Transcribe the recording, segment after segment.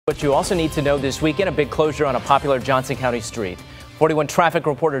What you also need to know this weekend, a big closure on a popular Johnson County street. 41 traffic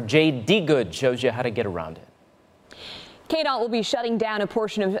reporter J.D. Good shows you how to get around it. KDOT will be shutting down a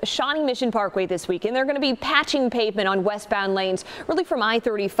portion of Shawnee Mission Parkway this weekend. They're going to be patching pavement on westbound lanes, really from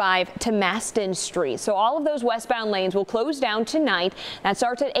I-35 to Mastin Street. So all of those westbound lanes will close down tonight. That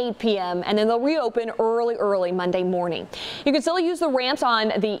starts at 8 p.m. and then they'll reopen early Monday morning. You can still use the ramps on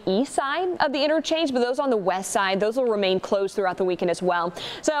the east side of the interchange, but those on the west side, those will remain closed throughout the weekend as well.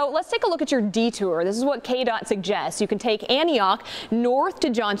 So let's take a look at your detour. This is what KDOT suggests. You can take Antioch north to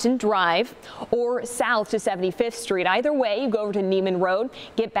Johnson Drive or south to 75th Street. Either way, you go over to Neiman Road,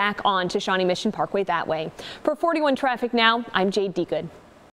 get back on to Shawnee Mission Parkway that way. For 41 traffic now, I'm J.D. Good.